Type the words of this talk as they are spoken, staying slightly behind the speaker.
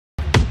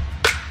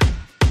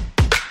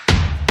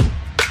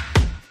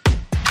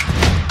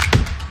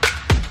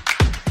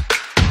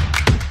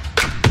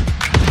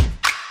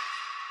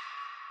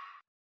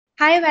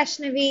Hi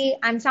Vaishnavi,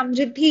 I'm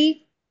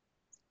Samriddhi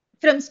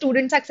from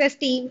Student Success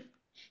Team.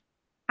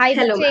 Hi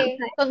Hello, ma'am. bache,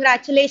 Hi.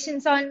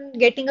 congratulations on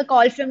getting a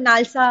call from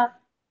Nalsa.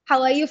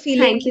 How are you Thank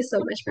feeling? you so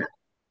much, ma'am.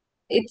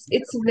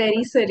 It's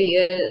very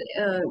surreal.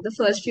 The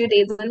first few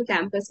days on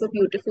campus were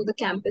beautiful. The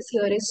campus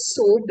here is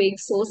so big,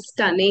 so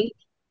stunning.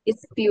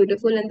 It's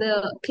beautiful, and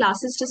the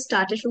classes just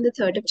started from the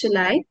 3rd of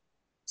July.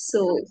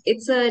 So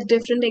it's a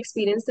different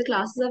experience. The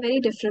classes are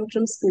very different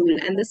from school,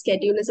 and the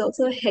schedule is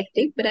also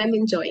hectic, but I'm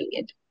enjoying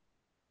it.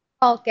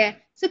 Okay,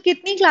 so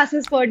कितनी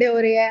classes per day हो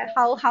रही है?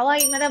 How are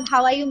you, मतलब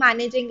how are you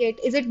managing it?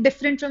 Is it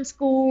different from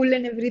school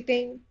and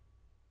everything?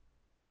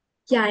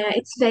 Yeah,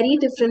 it's very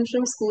different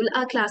from school.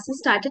 Our classes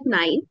start at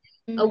 9.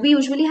 Mm-hmm. We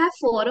usually have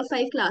 4 or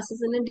 5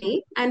 classes in a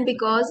day, and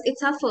because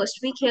it's our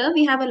first week here,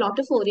 we have a lot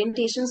of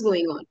orientations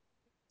going on.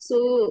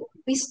 So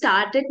we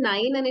start at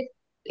 9 and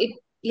it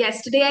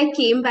yesterday I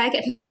came back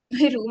at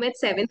my room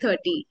at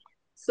 7:30.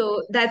 So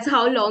that's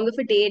how long of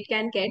a day it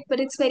can get.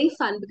 But it's very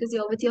fun because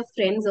you're with your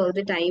friends all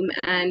the time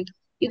and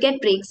you get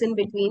breaks in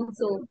between.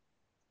 So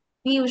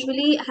we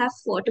usually have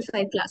 4 to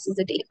 5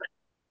 classes a day.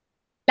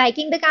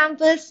 Liking the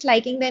campus,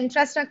 liking the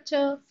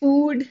infrastructure,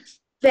 food.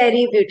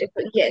 Very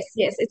beautiful. Yes,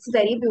 yes, it's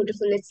very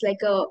beautiful. It's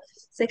like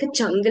a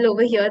jungle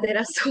over here.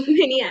 There are so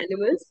many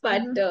animals,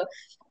 but Uh-huh.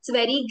 it's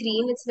very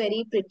green. It's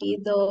very pretty.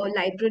 The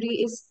library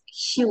is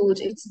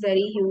huge. It's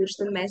very huge.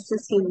 The mess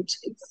is huge.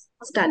 It's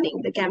stunning.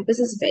 The campus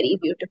is very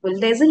beautiful.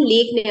 There's a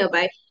lake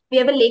nearby. We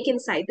have a lake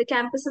inside the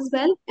campus as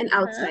well and Uh-huh.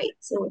 outside.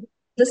 So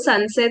the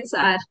sunsets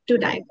are to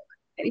die for.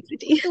 Very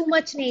pretty. Too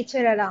much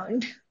nature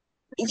around.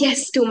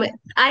 Yes, too much.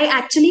 I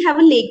actually have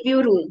a lake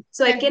view room,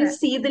 so I can Uh-huh.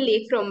 see the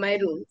lake from my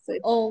room. So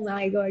it's Oh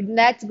my God,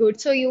 that's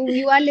good. So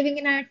you are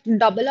living in a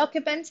double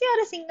occupancy or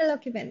a single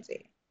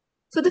occupancy?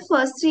 for the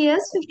first 3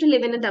 years, we have to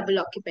live in a double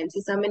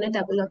occupancy. So I'm in a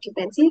double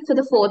occupancy. For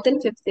the fourth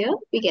and fifth year,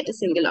 we get a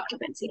single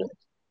occupancy room.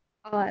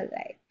 All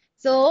right.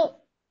 So,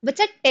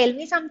 Bacha, tell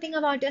me something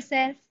about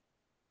yourself.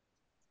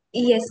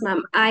 Yes,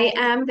 ma'am. I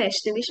am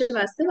Vaishnavi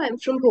Srivastav. I'm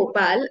from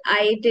Bhopal.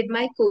 I did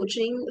my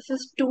coaching for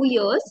 2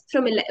 years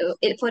for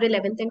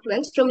 11th and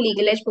 12th from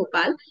LegalEdge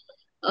Bhopal.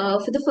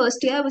 For the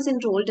first year, I was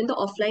enrolled in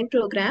the offline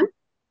program.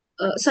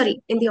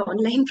 In the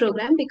online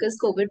program because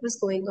COVID was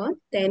going on.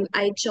 Then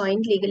I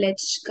joined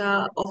LegalEdge ka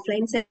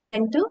offline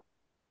center,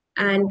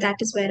 and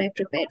that is where I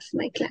prepared for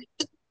my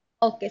CLAT.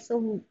 Okay, so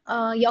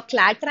your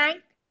CLAT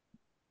rank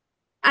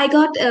I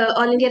got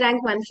All India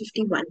rank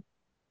 151.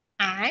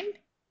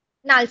 and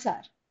Nalsar,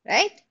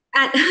 right?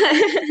 And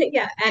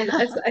yeah, and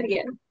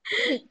again,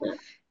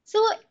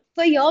 So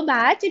for your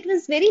batch, it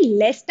was very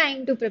less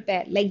time to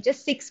prepare, like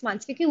just 6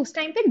 months, क्योंकि उस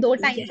time पे दो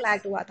time yes,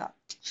 CLAT हुआ था.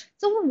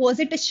 So was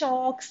it a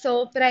shock,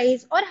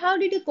 surprise, or how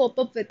did you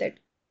cope up with it?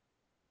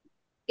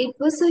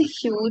 it was a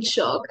huge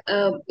shock.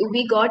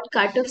 We got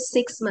cut of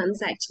 6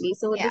 months actually.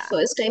 So the Yeah.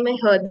 first time I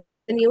heard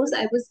the news,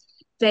 I was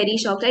very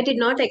shocked. I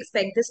did not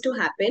expect this to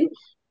happen.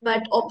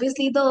 But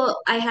obviously, the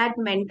I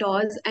had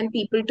mentors and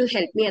people to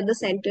help me at the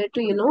center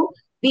to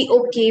be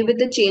okay with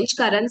the change.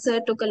 Karan sir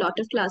took a lot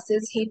of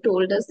classes. He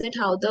told us that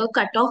how the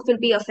cutoff will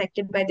be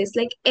affected by this.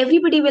 Like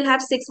everybody will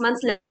have 6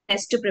 months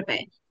less to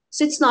prepare.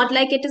 So it's not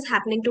like it is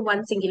happening to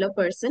one singular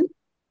person.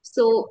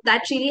 So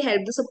that really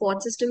helped. The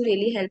support system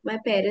really helped. My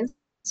parents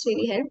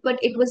really helped,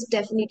 but it was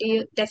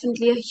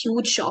definitely a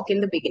huge shock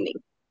in the beginning.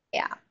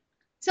 Yeah.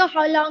 So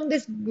how long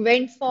this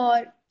went for?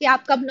 कि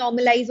आप कब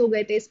normalize हो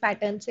गए थे इस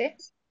pattern से?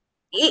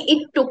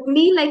 It took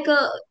me like a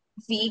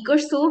week or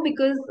so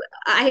because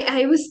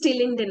I was still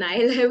in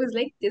denial. I was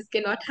like, this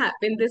cannot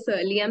happen this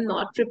early. I'm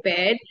not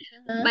prepared.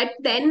 Uh-huh. But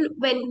then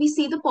when we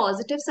see the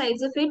positive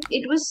sides of it,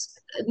 it was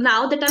now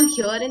that I'm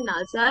here in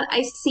Nazar,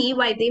 I see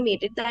why they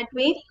made it that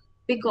way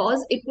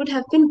because it would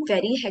have been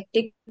very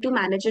hectic to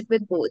manage it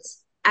with boards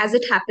as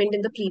it happened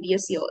in the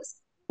previous years.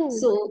 Ooh.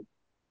 So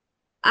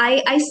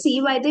I see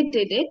why they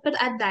did it,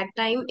 but at that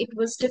time it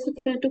was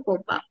difficult to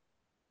cope up.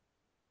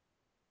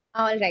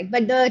 All right,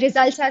 but the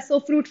results are so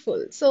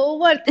fruitful, so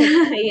worth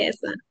it. Yes,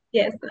 ma'am.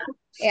 Yes, ma'am.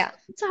 Yeah.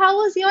 So how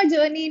was your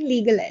journey in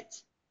Legal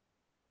Edge?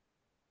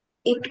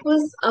 It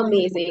was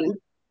amazing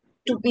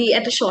to be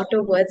at a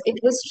shorter words. It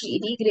was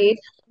really great.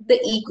 The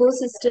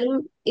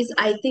ecosystem is,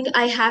 I think,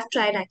 I have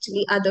tried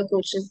actually other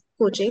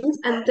coachings,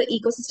 and the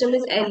ecosystem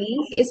is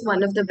LE is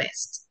one of the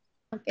best.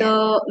 Okay.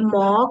 The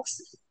mocks,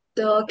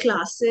 the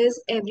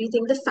classes,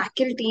 everything, the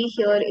faculty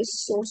here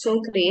is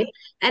so great.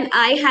 And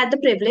I had the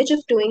privilege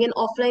of doing an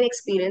offline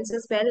experience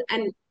as well.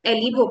 And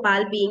LE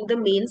Bhopal being the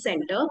main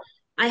center,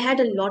 I had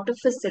a lot of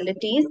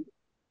facilities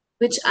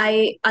which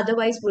I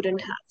otherwise wouldn't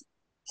have.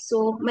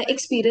 So my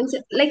experience,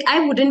 like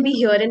I wouldn't be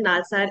here in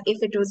Nalsar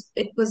if it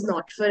was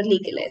not for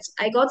Legal Edge.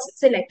 I got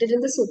selected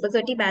in the Super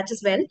 30 batch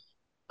as well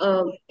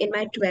in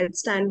my 12th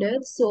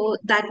standard. So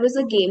that was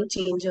a game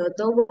changer.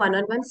 The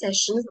one-on-one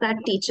sessions that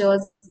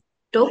teachers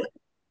took,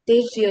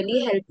 they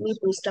really helped me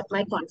boost up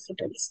my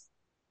confidence.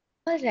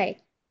 All right.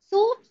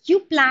 So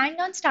you planned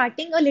on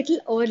starting a little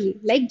early,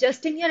 like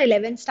just in your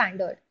 11th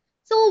standard.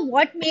 So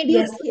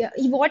Yes,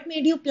 what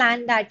made you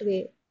plan that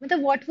way?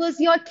 Matlab, what was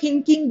your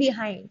thinking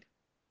behind?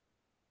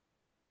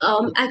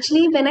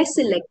 Actually, when I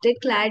selected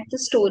CLAT, the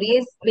story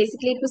is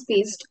basically it was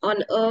based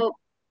on a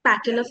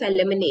pattern of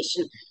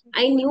elimination.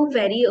 I knew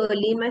very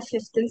early in my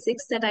fifth and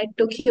sixth that I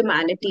took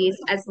humanities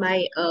as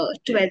my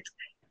 12th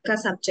ka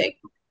subject.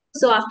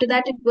 So after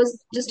that, it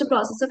was just a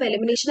process of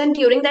elimination. And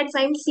during that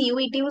time,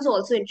 CUET was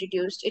also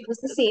introduced. It was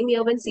the same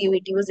year when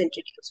CUET was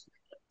introduced.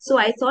 So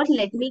I thought,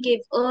 let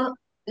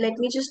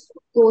me just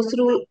go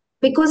through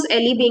because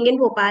Ellie being in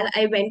Bhopal,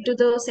 I went to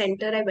the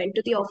center, I went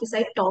to the office,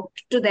 I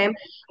talked to them,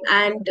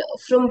 and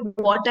from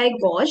what I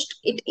gauged,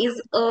 it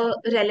is a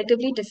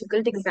relatively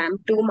difficult exam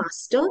to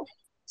master.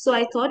 So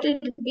I thought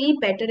it would be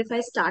better if I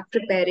start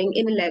preparing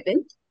in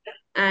 11th.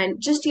 And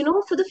just,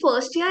 for the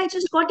first year, I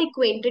just got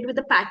acquainted with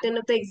the pattern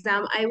of the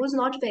exam. I was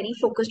not very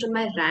focused on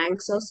my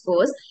ranks or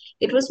scores.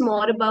 It was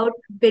more about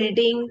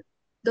building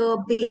the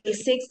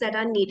basics that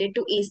are needed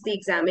to ace the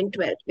exam in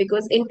 12th.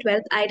 Because in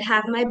 12th, I'd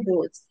have my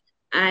boards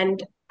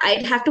and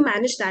I'd have to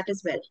manage that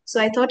as well. So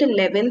I thought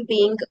 11th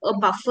being a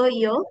buffer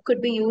year could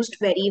be used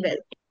very well.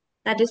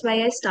 That is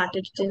why I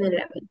started it in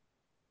 11th.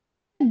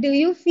 Do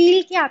you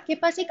feel कि आपके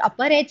पास एक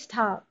upper edge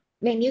था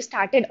when you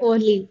started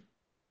early?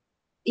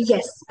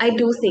 Yes, I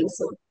do think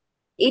so.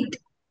 It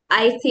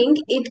I think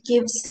it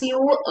gives you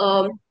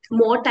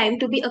more time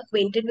to be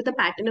acquainted with the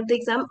pattern of the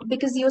exam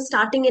because you're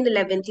starting in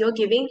 11th, you're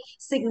giving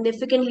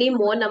significantly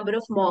more number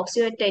of mocks,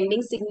 you're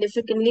attending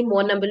significantly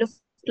more number of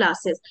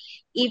classes.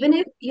 Even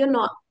if you're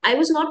not, I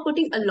was not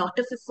putting a lot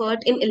of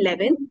effort in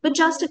 11th, but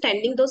just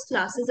attending those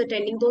classes,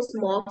 attending those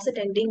mocks,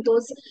 attending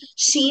those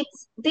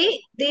sheets, they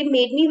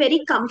made me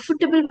very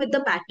comfortable with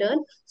the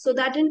pattern so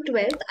that in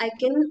 12th I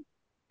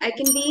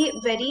can be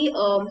very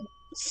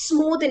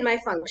smooth in my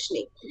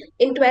functioning.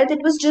 In 12th,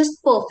 it was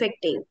just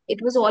perfecting. It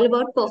was all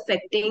about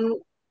perfecting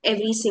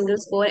every single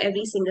score,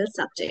 every single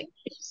subject.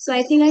 So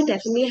I think I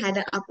definitely had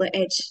an upper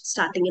edge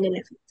starting in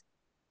 11th.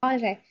 All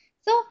right.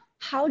 So,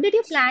 how did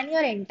you plan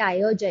your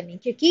entire journey?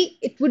 क्योंकि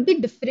it would be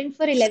different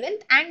for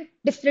 11th and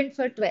different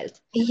for 12th.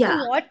 So, Yeah,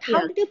 how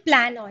yeah. did you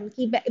plan on?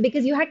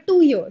 Because you had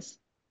 2 years.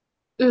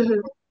 Mm-hmm.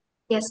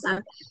 Yes,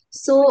 ma'am.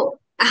 So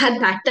at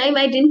that time,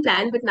 I didn't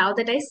plan, but now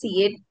that I see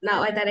it,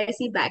 now Uh-huh. that I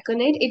see back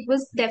on it, it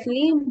was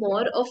definitely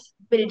more of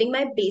building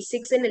my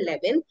basics in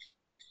 11.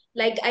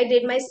 Like I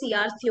did my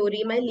CR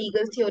theory, my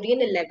legal theory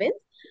in 11th.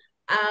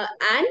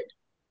 And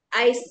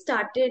I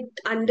started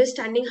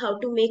understanding how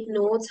to make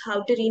notes,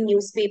 how to read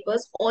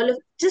newspapers, all of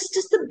just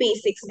the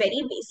basics,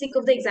 very basic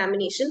of the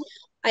examination.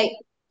 I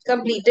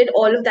completed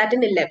all of that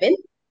in 11th,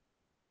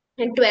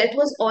 and 12th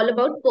was all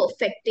about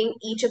perfecting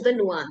each of the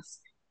nuance,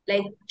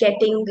 like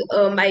getting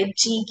my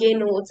GK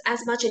notes,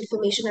 as much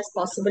information as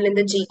possible in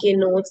the GK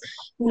notes,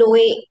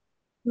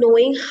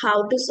 knowing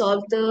how to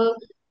solve the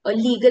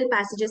legal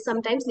passages.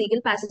 Sometimes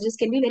legal passages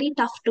can be very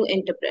tough to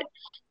interpret,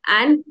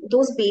 and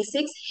those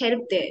basics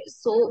help there.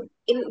 So,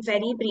 in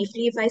very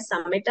briefly, if I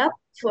sum it up,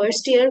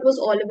 first year was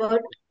all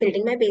about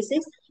building my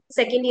basics.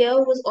 Second year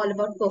was all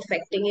about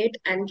perfecting it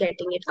and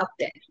getting it up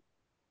there.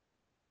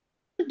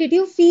 Did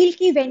you feel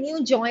कि when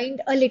you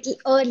joined a little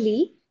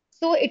early,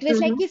 so it was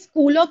like Mm-hmm. कि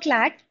school और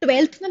CLAT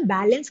 12th में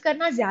balance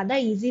करना ज़्यादा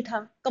easy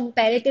था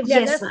comparatively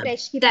अगर Yes, ma'am.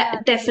 fresh की तरह That आते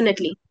थे तो?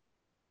 definitely.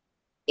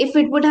 If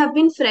it would have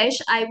been fresh,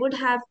 I would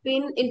have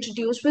been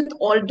introduced with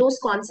all those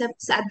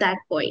concepts at that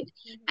point.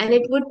 And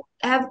it would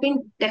have been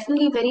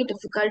definitely very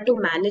difficult to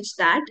manage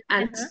that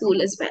and Uh-huh.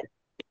 school as well.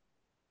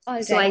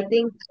 All So right. I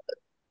think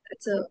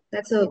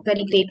that's a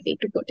very great way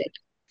to put it.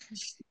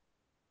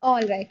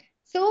 All right.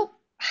 So,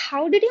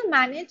 how did you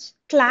manage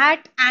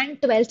CLAT and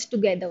 12th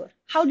together?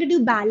 How did you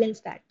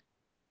balance that?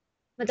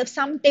 मतलब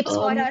some tips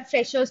for Um, our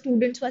fresher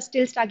students who are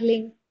still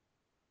struggling.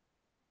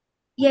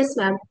 yes,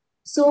 ma'am.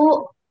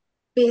 So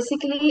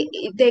basically,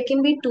 there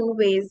can be two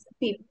ways.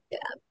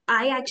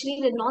 I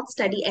actually did not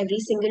study every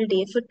single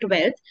day for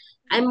 12th.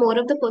 I'm more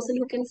of the person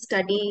who can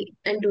study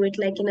and do it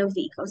like in a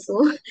week or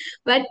so.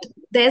 But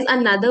there's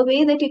another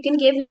way that you can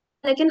give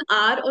like an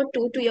hour or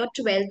two to your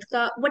 12th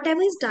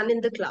whatever is done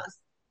in the class.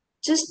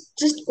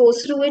 Just go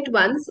through it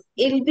once.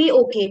 It'll be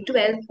okay.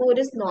 12th board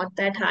is not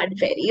that hard,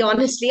 very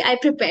honestly. I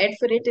prepared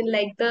for it in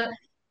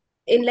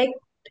like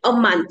a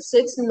month. So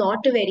it's not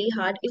very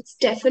hard. It's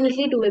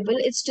definitely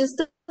doable. It's just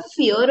the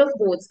fear of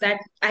boards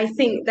that I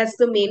think that's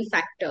the main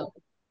factor.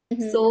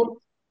 Mhm. So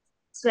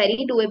it's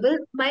very doable.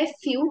 My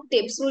few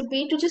tips would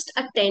be to just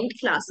attend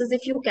classes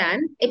if you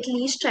can. At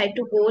least try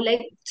to go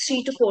like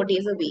 3 to 4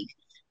 days a week.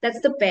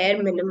 That's the bare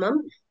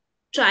minimum.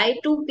 Try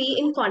to be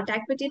in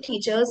contact with your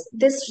teachers.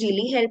 This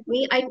really helped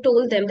me. I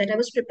told them that I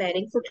was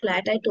preparing for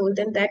CLAT. I told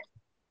them that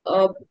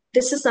uh,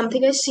 this is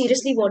something I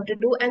seriously want to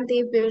do, and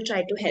they will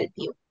try to help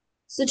you.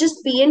 So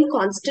just be in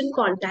constant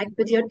contact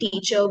with your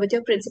teacher, with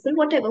your principal,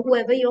 whatever,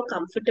 whoever you're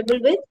comfortable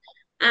with.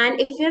 And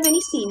if you have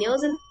any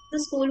seniors in the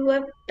school who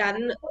have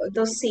done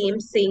the same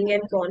thing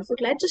and gone for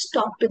CLAT, just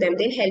talk to them.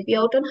 They'll help you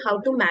out on how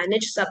to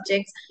manage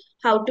subjects,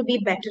 how to be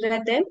better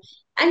at them.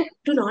 And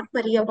do not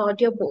worry about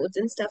your boards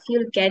and stuff.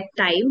 You'll get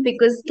time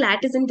because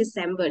CLAT is in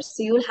December.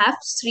 So you'll have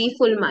 3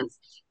 full months.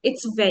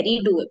 It's very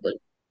doable.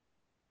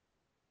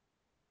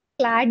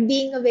 CLAT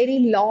being a very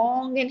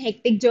long and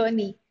hectic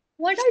journey.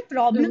 What all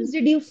problems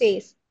did you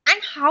face?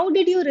 And how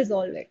did you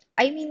resolve it?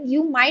 I mean,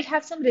 you might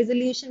have some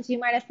resolutions, you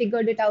might have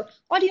figured it out,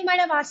 or you might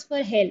have asked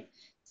for help.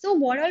 So,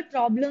 what are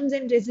problems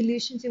and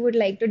resolutions you would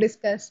like to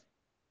discuss?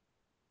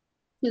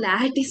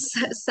 CLAT is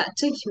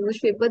such a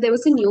huge paper. There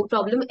was a new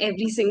problem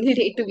every single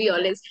day, to be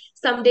honest.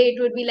 Someday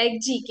it would be like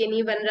GK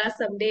nahi ban raha,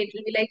 someday it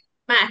will be like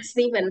maths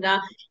nahi ban raha.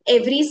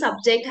 Every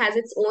subject has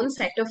its own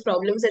set of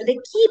problems and they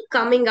keep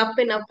coming up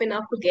and up and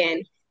up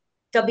again.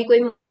 कभी कोई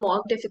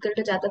mock difficult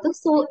हो जाता था.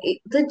 So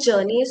the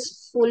journey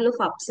is full of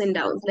ups and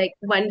downs. Like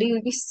one day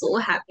you'll be so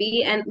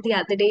happy and the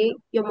other day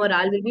your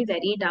morale will be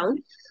very down.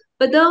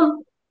 But the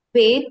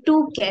way to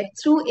get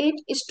through it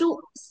is to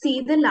see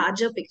the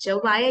larger picture.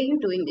 Why are you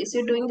doing this?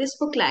 You're doing this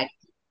for CLAT.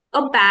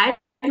 A bad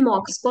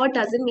mock score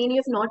doesn't mean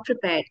you've not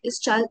prepared.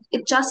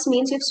 It just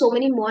means you have so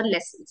many more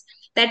lessons.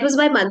 That was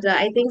my mantra.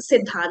 I think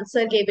Siddhant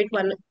sir gave it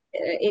one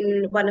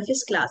in one of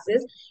his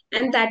classes,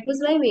 and that was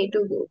my way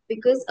to go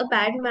because a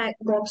bad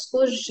mock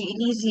score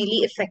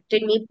really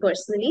affected me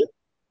personally.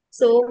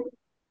 So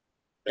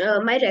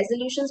my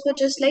resolutions were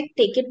just like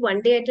take it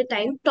one day at a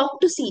time, talk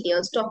to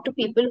seniors, talk to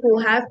people who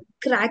have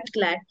cracked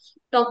CLAT,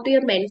 talk to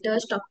your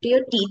mentors, talk to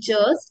your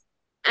teachers,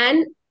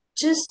 and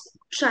just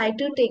try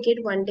to take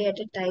it one day at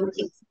a time.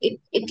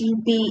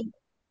 It'll be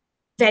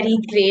very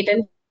great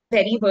and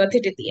very worth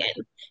it at the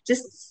end.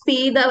 Just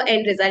see the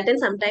end result. And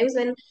sometimes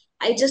when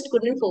I just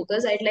couldn't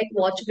focus, I'd like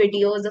watch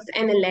videos of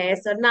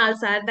NLS or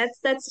NALSA.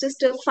 That's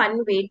just a fun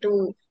way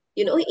to,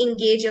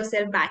 engage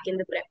yourself back in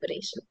the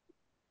preparation.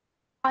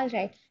 All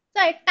right,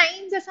 तो eight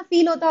times ऐसा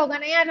feel होता होगा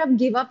ना यार, अब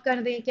give up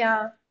कर दें क्या,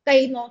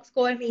 कई मॉक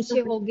स्कोर नीचे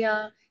हो गया,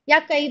 या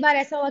कई बार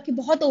ऐसा हुआ कि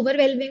बहुत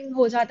ओवरवेलमिंग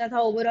हो जाता था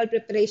overall Yeah,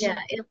 preparation.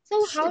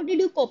 So how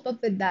did you cope up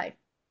with that?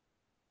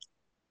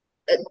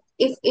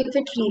 if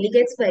it really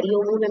gets very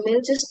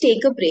overwhelming, just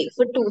take a break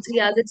for 2 3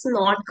 hours. It's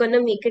not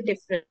gonna make a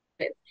difference.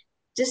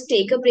 Just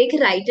take a break,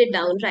 write it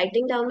down.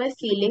 Writing down my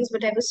feelings,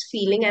 what I was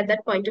feeling at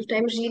that point of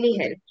time, really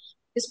helped.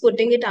 Just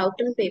putting it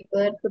out on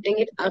paper, putting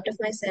it out of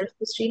myself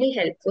was really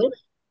helpful.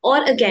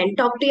 Or again,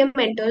 talk to your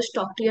mentors,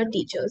 talk to your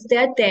teachers. They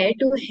are there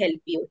to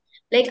help you.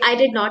 Like I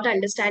did not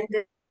understand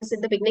this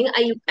in the beginning.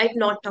 I've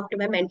not talked to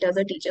my mentors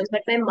or teachers,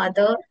 but my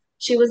mother,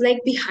 she was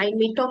like behind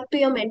me. Talk to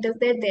your mentors.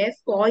 They're there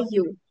for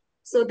you.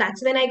 So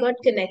that's when I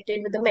got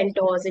connected with the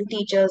mentors and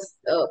teachers.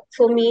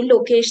 For me,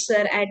 Lokesh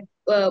sir at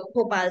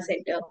Bhopal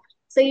Center.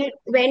 So I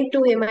went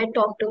to him, I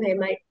talked to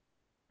him, I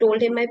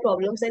told him my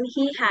problems, and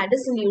he had a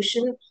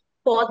solution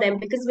for them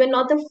because we're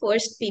not the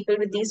first people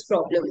with these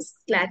problems.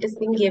 CLAT is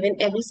being given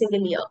every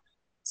single year.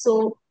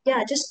 So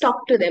yeah, just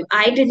talk to them.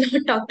 I did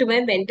not talk to my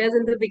mentors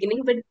in the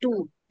beginning, but do.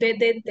 They're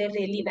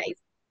really nice.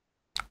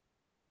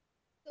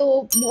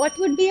 So what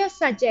would be your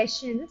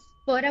suggestions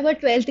for our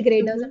 12th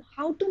graders Mhm. on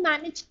how to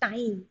manage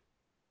time?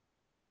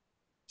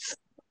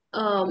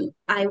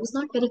 I was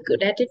not very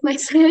good at it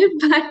myself,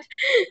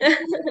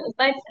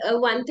 but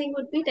one thing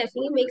would be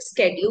definitely make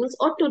schedules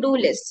or to-do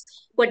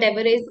lists,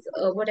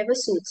 whatever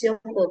suits your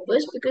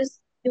purpose, because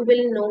you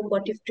will know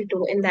what you have to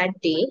do in that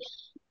day.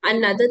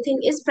 Another thing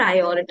is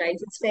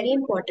prioritize. It's very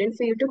important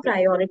for you to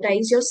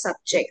prioritize your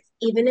subjects,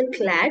 even in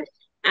CLAT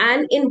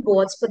and in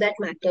boards for that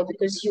matter,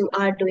 because you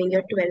are doing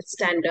your 12th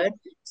standard.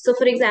 So,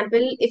 for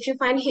example, if you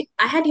find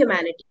I had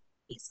humanities.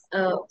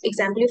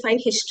 Example, you find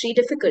history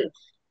difficult,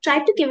 try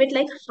to give it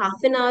like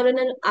half an hour and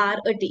an hour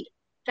a day.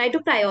 Try to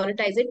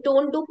prioritize it.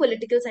 Don't do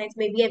political science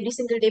maybe every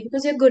single day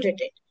because you're good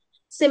at it.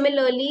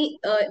 Similarly,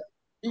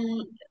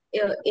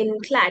 in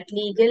CLAT,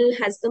 legal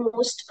has the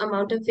most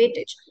amount of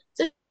weightage.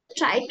 So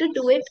try to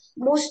do it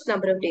most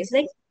number of days.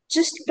 Like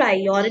just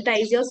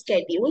prioritize your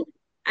schedule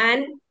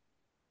and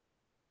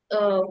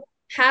uh,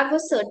 have a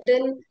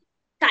certain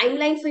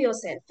timeline for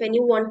yourself when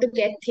you want to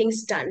get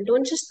things done.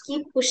 Don't just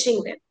keep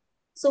pushing them.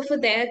 So for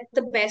that,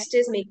 the best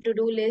is make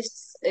to-do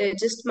lists.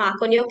 Just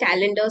mark on your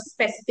calendar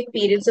specific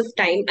periods of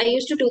time. I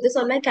used to do this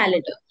on my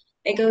calendar.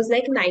 Like I was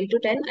like 9 to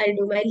 10, I'll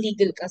do my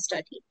legal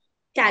custody.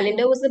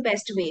 Calendar was the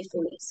best way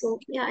for me. So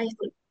yeah, I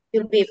think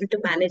you'll be able to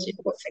manage it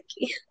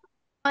perfectly.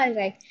 All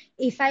right.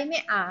 If I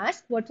may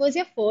ask, what was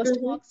your first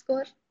Mhm. mock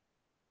score?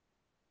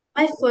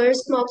 My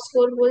first mock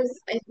score was,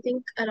 I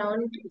think,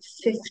 around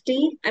 50.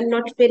 I'm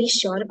not very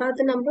sure about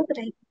the number, but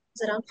I think it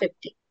was around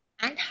 50.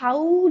 And how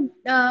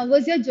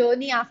was your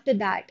journey after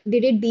that?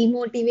 Did it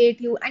demotivate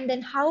you? And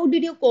then how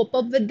did you cope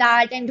up with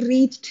that and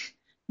reached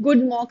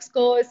good mock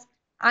scores?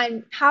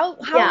 And how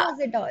Yeah. was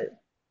it all?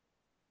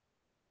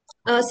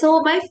 So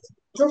my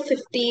so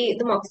 50,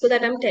 the mock score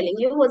that I'm telling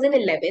you was in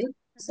 11.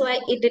 So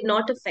it did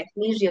not affect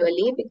me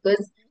really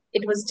because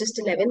it was just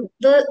 11.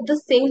 The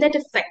thing that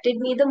affected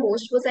me the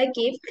most was I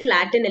gave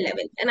CLAT in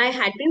 11, and I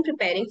had been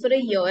preparing for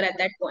a year at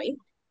that point,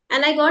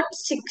 and I got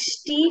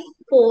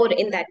 64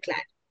 in that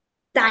CLAT.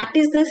 That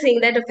is the thing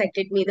that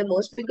affected me the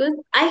most because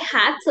I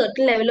had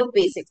certain level of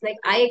basics. Like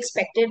I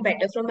expected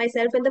better from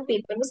myself, and the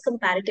paper was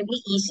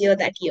comparatively easier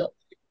that year.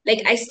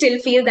 Like I still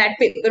feel that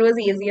paper was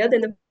easier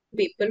than the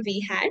paper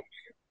we had.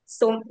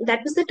 So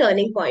that was the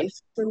turning point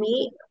for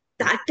me.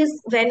 That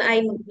is when I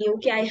knew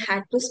that I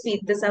had to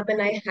speed this up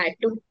and I had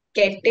to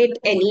get it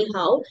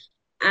anyhow.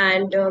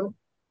 And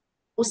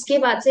उसके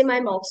बाद से my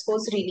mock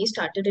scores really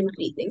started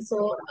increasing.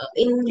 So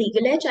in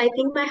legal edge, I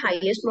think my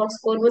highest mock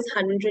score was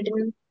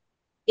 111.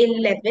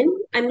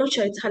 I'm not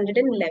sure it's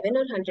 111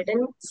 or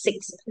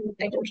 106.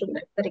 I don't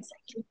remember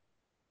exactly.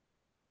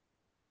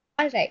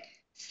 All right.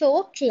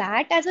 So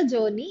CLAT as a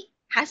journey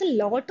has a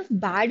lot of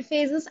bad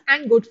phases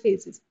and good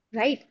phases,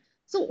 right?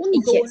 So उन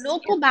Yes. दोनों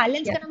को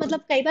balance Yeah. करना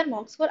मतलब कई बार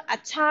मॉक्स score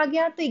अच्छा आ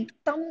गया तो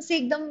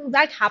एकदम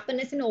that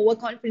happiness and over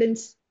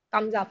confidence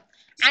comes up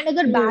and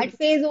अगर Hmm. बैड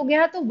फेज हो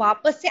गया तो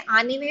वापस से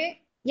आने में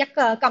या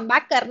कम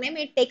बैक करने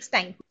में it takes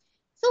time.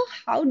 So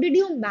how did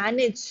you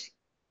manage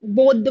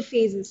both the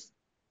phases?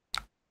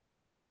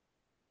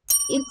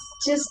 It's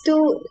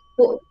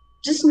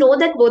just know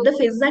that both the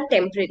phases are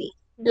temporary.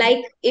 Mhm.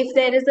 Like if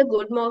there is a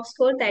good mock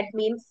score, that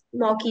means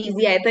mock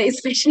easy either,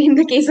 especially in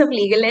the case of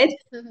legal edge.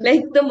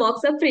 Like the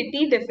mocks are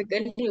pretty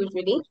difficult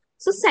usually.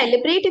 So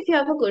celebrate if you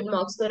have a good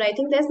mock score. I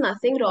think there's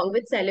nothing wrong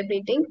with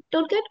celebrating.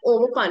 Don't get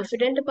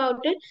overconfident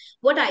about it.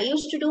 What I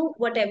used to do,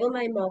 whatever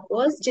my mock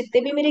was,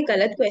 जितने भी मेरे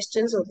गलत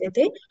questions होते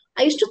थे,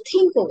 I used to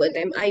think over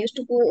them. I used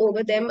to go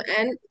over them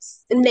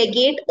and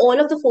negate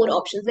all of the four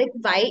options. Like,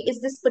 why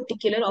is this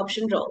particular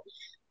option wrong?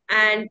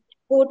 And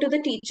go to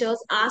the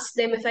teachers, ask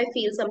them if I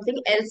feel something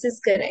else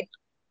is correct.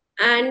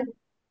 And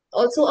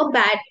also a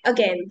bad,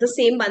 again, the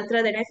same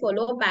mantra that I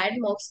follow, a bad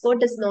mock score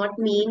does not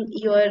mean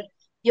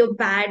you're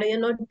bad or you're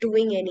not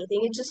doing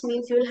anything. It just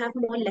means you'll have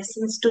more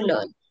lessons to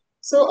learn.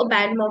 So a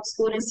bad mock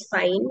score is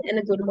fine and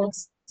a good mock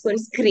score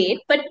is great,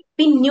 but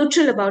be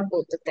neutral about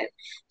both of them.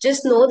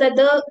 Just know that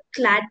the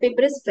CLAT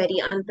paper is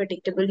very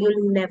unpredictable.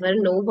 You'll never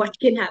know what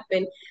can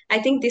happen. I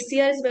think this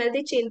year as well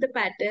they changed the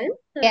pattern.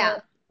 Yeah.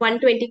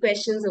 120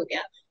 questions ho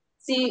gaya.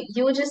 See,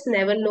 you just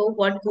never know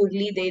what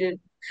googly they'll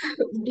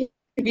give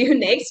you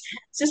next.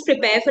 Just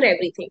prepare for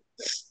everything.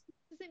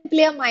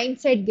 Simply a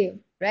mindset game,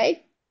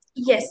 right?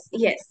 Yes,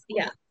 yes,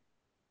 yeah.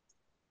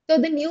 So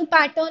the new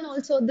pattern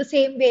also the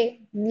same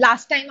way.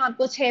 Last time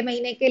आपको 6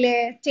 महीने के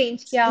लिए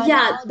change किया.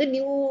 Yeah, Now the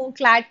new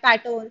CLAT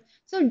pattern.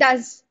 So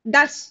does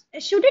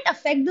should it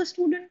affect the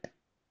student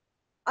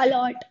a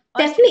lot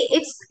or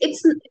definitely.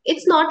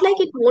 It's not like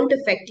it won't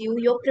affect you.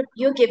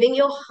 You're giving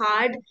your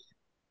hard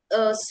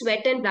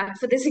sweat and blood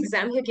for this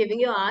exam. You're giving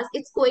your hours.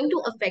 It's going to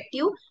affect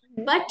you,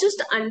 Mhm, but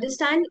just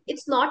understand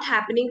it's not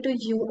happening to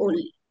you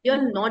only. mhm,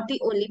 You're not the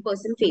only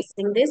person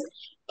facing this.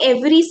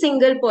 Every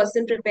single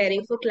person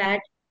preparing for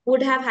CLAT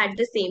would have had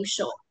the same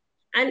shock,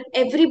 and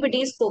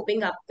everybody is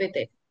coping up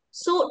with it.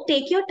 So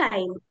take your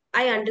time.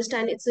 I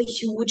understand it's a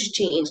huge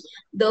change.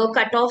 The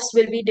cutoffs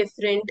will be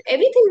different.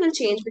 Everything will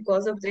change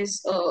because of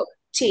this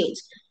change.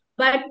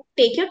 But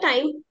take your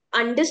time,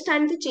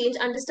 understand the change,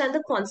 understand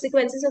the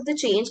consequences of the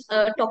change.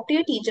 Talk to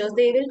your teachers.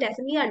 They will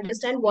definitely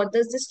understand what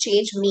does this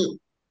change mean.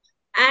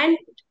 And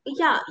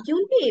yeah,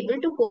 you'll be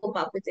able to cope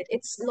up with it.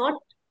 It's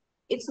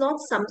not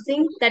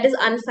something that is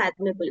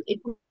unfathomable. It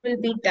will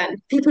be done.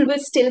 People will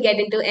still get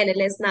into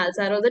NLS,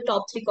 NALSAR, or the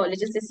top three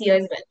colleges this year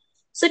as well.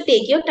 So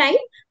take your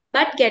time,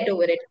 but get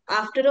over it.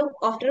 After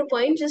a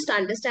point, just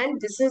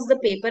understand this is the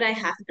paper I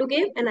have to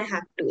give and I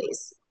have to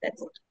ace.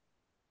 That's it.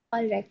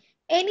 all right.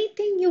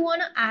 Anything you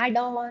want to add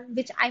on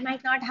which I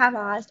might not have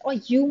asked, or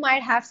you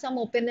might have some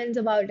opinions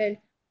about it,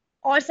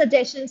 or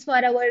suggestions for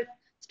our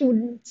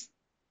students?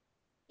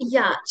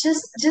 Yeah,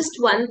 just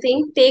one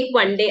thing. Take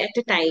one day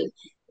at a time.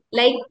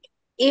 Like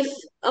if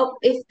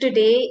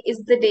today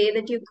is the day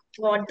that you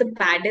got the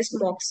baddest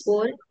mock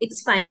score,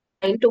 it's fine.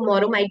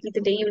 Tomorrow might be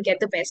the day you'll get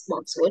the best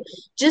mock score.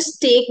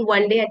 Just take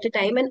one day at a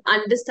time and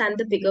understand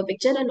the bigger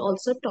picture, and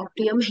also talk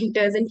to your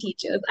mentors and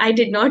teachers. I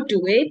did not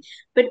do it,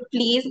 but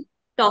please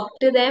talk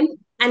to them.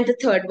 And the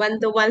third one,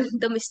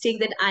 the mistake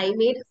that I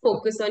made,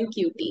 focus on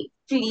QT.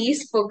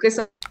 Please focus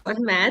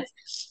on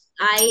maths.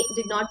 I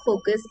did not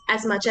focus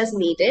as much as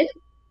needed.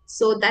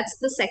 So that's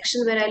the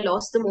section where I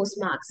lost the most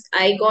marks.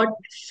 I got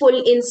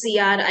full in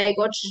CR, I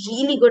got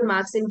really good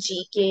marks in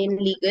GK in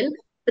legal,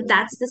 but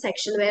that's the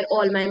section where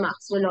all my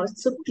marks were lost.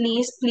 So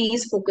please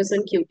focus on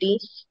QT.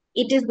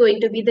 It is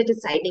going to be the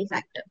deciding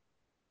factor.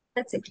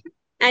 That's it.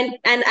 And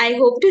I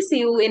hope to see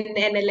you in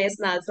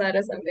NLS, NASA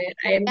or somewhere.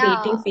 I am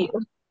waiting Yeah, for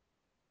you.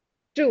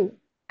 true.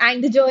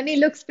 And the journey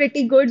looks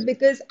pretty good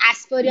because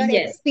as per your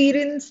Yes.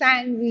 experience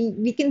and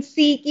we can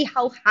see ki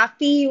how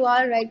happy you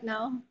are right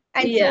now.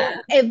 And Yeah.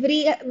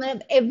 so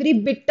every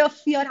bit of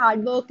your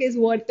hard work is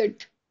worth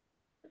it.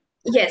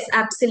 Yes,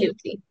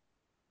 absolutely.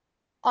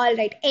 All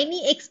right.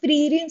 Any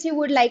experience you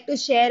would like to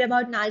share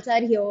about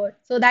Nalsar here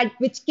so that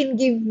which can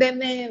give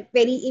them a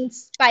very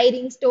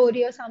inspiring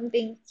story or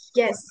something?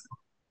 Yes.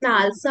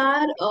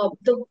 Nalsar,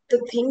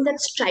 the thing that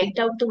struck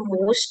out the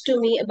most to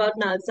me about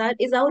Nalsar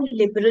is how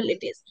liberal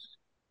it is.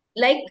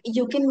 Like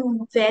you can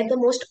wear the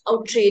most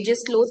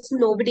outrageous clothes,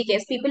 nobody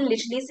cares. People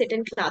literally sit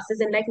in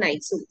classes in like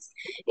night suits.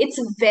 It's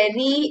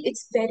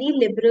very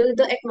liberal.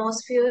 The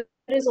atmosphere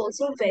is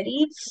also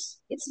very,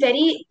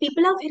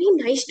 people are very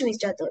nice to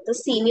each other. The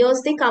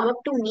seniors, they come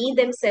up to me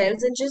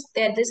themselves and just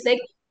they're just like,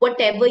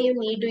 whatever you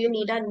need, do you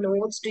need our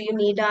notes, do you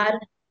need our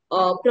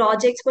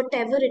projects,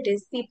 whatever it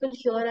is, people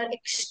here are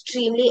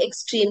extremely,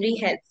 extremely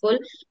helpful,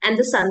 and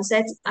the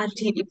sunsets are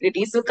really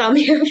pretty. So come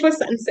here for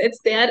sunsets;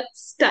 they are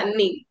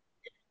stunning.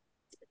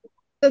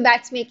 So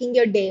that's making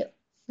your day,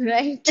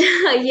 right?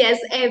 Yes,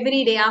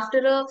 every day after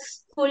a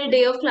full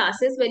day of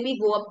classes, when we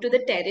go up to the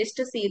terrace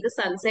to see the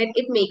sunset,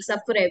 it makes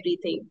up for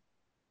everything.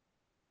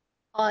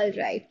 All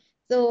right.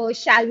 So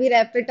shall we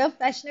wrap it up,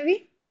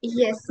 Vaishnavi?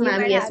 Yes, You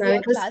ma'am. might Yes, have ma'am. your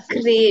It was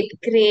classes. great,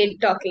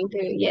 great talking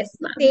to you. Yes,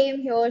 ma'am. Same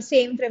here,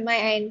 same from my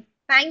end.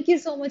 Thank you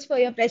so much for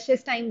your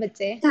precious time,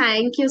 बच्चे.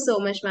 Thank you so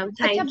much, ma'am.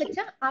 अच्छा Thank you.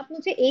 बच्चा, आप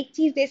मुझे एक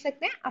चीज दे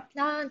सकते हैं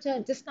अपना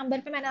जिस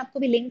नंबर पे मैंने आपको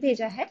भी लिंक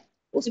भेजा है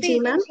उस पे जी, you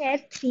can ma'am.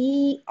 Share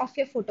 3 of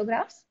your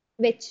photographs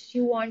which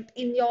you want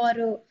in your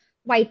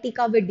YT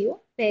का video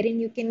wherein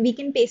you can we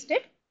can paste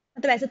it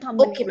मतलब ऐसे Okay,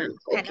 thumbnail ma'am.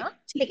 है Okay. ना.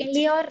 ठीक है, Secondly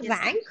ठीक your है. Yes,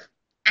 ma'am. rank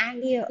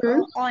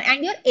Hmm?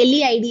 and your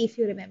LEID if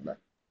you remember,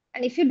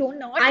 and if you do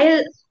not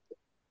I'll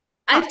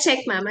हाँ, I'll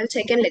check, ma'am. I'll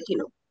check and let you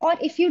know. or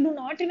if you do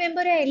not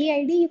remember a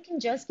LEID you can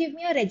just give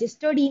me a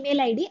registered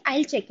email ID.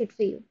 I'll check it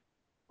for you.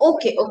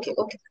 Okay, okay,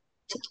 okay.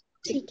 ठीक है,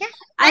 ठीक ठीक है.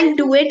 है. I'll Thank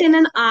you. do it in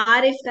an hour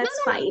if No, that's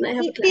no, no. fine. I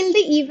have a Till class.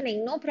 the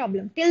evening, no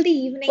problem. Till the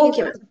evening is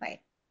Okay, ma'am. also fine.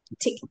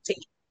 ठीक है, ठीक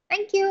है.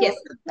 Thank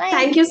Yes, you. ma'am. Bye.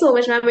 Thank you so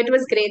much, ma'am. It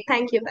was great.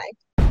 Thank you. Bye.